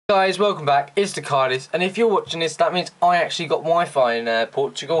Guys, welcome back. It's Thecardists, and if you're watching this, that means I actually got Wi-Fi in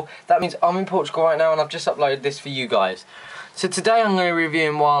Portugal. That means I'm in Portugal right now, and I've just uploaded this for you guys. So today I'm going to be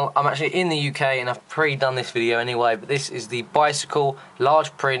reviewing while I'm actually in the UK, and I've pre-done this video anyway. But this is the Bicycle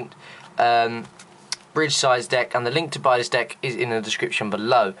large print bridge size deck, and the link to buy this deck is in the description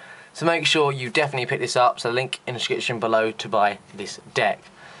below. So make sure you definitely pick this up. So the link in the description below to buy this deck.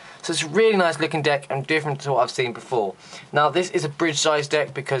 So it's a really nice looking deck and different to what I've seen before. Now this is a bridge size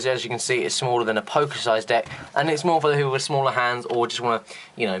deck because, as you can see, it's smaller than a poker size deck, and it's more for the people with smaller hands or just want to,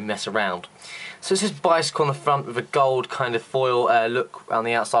 you know, mess around. So it's this bicycle on the front with a gold kind of foil look around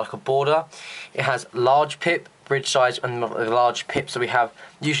the outside like a border. It has large pip, bridge size, and large pips that we have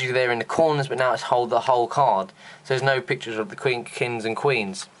usually there in the corners, but now it's the whole card. So there's no pictures of the kings and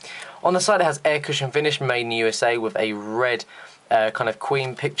queens. On the side it has air cushion finish made in the USA with a red kind of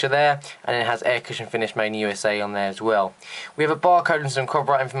queen picture there, and it has air cushion finish made in the USA on there as well. We have a barcode and some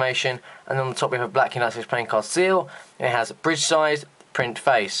copyright information, and on the top we have a black United States playing card seal, and it has a bridge size print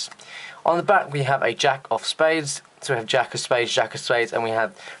face. On the back we have a jack of spades, so we have jack of spades, and we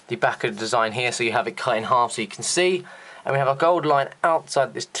have the back of the design here, so you have it cut in half so you can see, and we have a gold line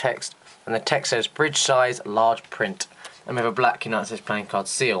outside this text, and the text says bridge size large print, and we have a black United States playing card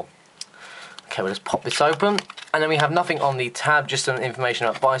seal. Okay, we'll just pop this open, and then we have nothing on the tab, just some information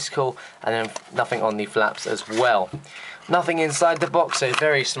about bicycle, and then nothing on the flaps as well. Nothing inside the box, so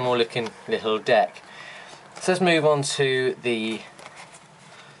very small looking little deck. So let's move on to the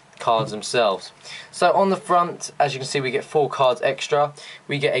cards themselves. So on the front, as you can see, we get 4 cards extra.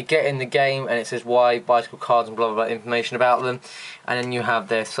 We get a get in the game, and it says why bicycle cards and blah blah blah information about them, and then you have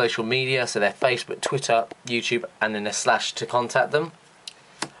their social media, so their Facebook, Twitter, YouTube, and then a slash to contact them.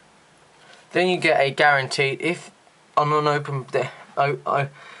 Then you get a guaranteed, if on opening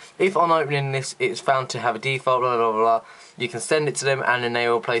this it's found to have a default, blah blah blah, you can send it to them, and then they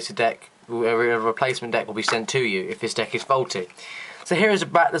will place a deck, a replacement deck will be sent to you if this deck is faulty. So here is a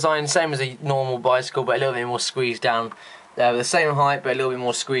back design, same as a normal bicycle, but a little bit more squeezed down. The same height, but a little bit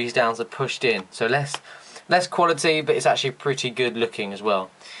more squeezed down, so pushed in. So less quality, but it's actually pretty good looking as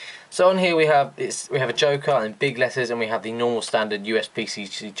well. So on here we have a joker in big letters, and we have the normal standard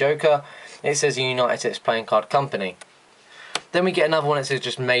USPCC joker. It says United States Playing Card Company. Then we get another one that says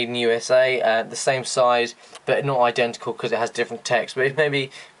just made in USA, the same size but not identical because it has different text. But if maybe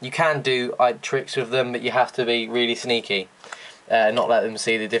you can do tricks with them, but you have to be really sneaky, not let them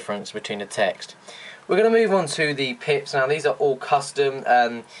see the difference between the text. We're going to move on to the pips now. These are all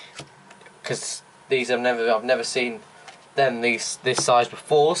custom because these I've never seen them this size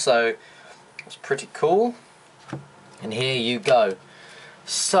before, so it's pretty cool. And here you go.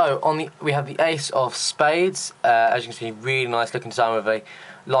 So we have the ace of spades, as you can see, really nice looking design with a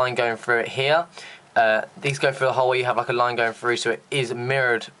line going through it here. These go through the whole way, you have like a line going through, so it is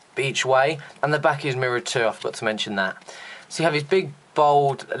mirrored each way, and the back is mirrored too, I forgot to mention that. So you have these big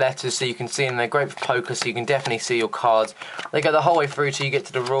bold letters so you can see them, they're great for poker, so you can definitely see your cards. They go the whole way through till you get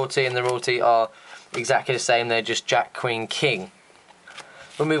to the royalty, and the royalty are exactly the same, they're just Jack, Queen, King.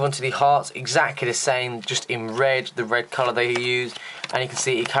 We'll move on to the hearts, exactly the same, just in red, the red colour they use, and you can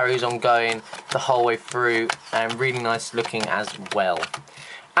see it carries on going the whole way through, and really nice looking as well.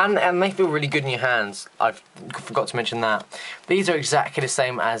 And they feel really good in your hands, I forgot to mention that. These are exactly the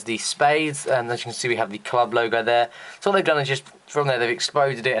same as the spades, and as you can see we have the club logo there. So what they've done is just, from there they've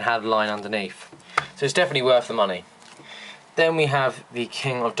exploded it and had a line underneath. So it's definitely worth the money. Then we have the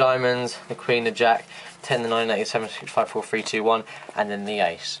King of Diamonds, the Queen, the Jack, 10, the 9, 8, 7, 6, 5, 4, 3, 2, 1, and then the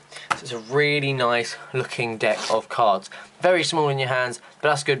Ace. So it's a really nice looking deck of cards. Very small in your hands, but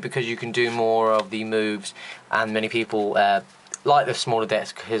that's good because you can do more of the moves, and many people like the smaller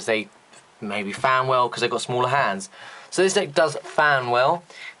decks because they maybe fan well because they've got smaller hands. So this deck does fan well.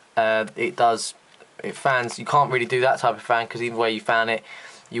 It fans, you can't really do that type of fan because either way you fan it,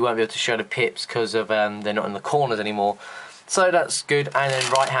 you won't be able to show the pips because of they're not in the corners anymore. So that's good, and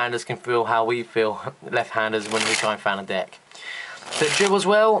then right-handers can feel how we feel left-handers when we try and fan a deck. So it dribbles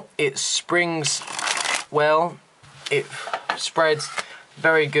well, it springs well, it spreads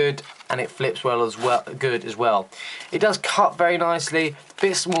very good, and it flips well as well, good as well. It does cut very nicely, a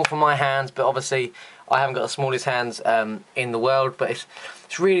bit small for my hands, but obviously I haven't got the smallest hands in the world, but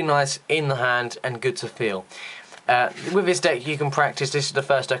it's really nice in the hand and good to feel. With this deck you can practice. This is the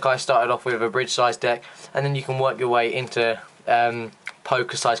first deck I started off with, a bridge size deck, and then you can work your way into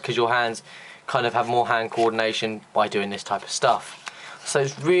poker size because your hands kind of have more hand coordination by doing this type of stuff. So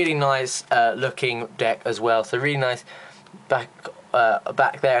it's really nice looking deck as well, so really nice back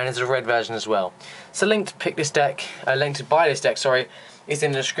there, and there's a red version as well. So link to pick this deck, link to buy this deck, sorry, is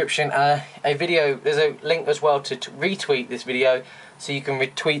in the description. There's a link as well to retweet this video so you can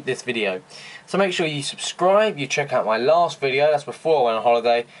retweet this video. So make sure you subscribe, you check out my last video, that's before I went on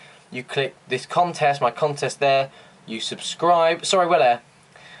holiday. You click this contest, my contest there, you subscribe. Sorry, well,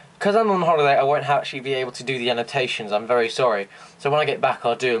 because I'm on holiday, I won't actually be able to do the annotations. I'm very sorry. So when I get back,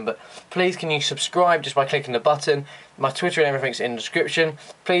 I'll do them. But please, can you subscribe just by clicking the button? My Twitter and everything's in the description.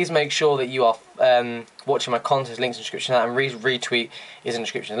 Please make sure that you are watching my contest links in the description, and retweet is in the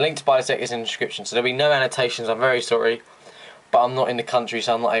description. The link to buy the deck is in the description. So there'll be no annotations. I'm very sorry, but I'm not in the country,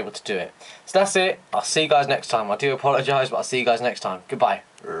 so I'm not able to do it. So that's it. I'll see you guys next time. I do apologise, but I'll see you guys next time. Goodbye.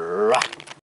 Rah.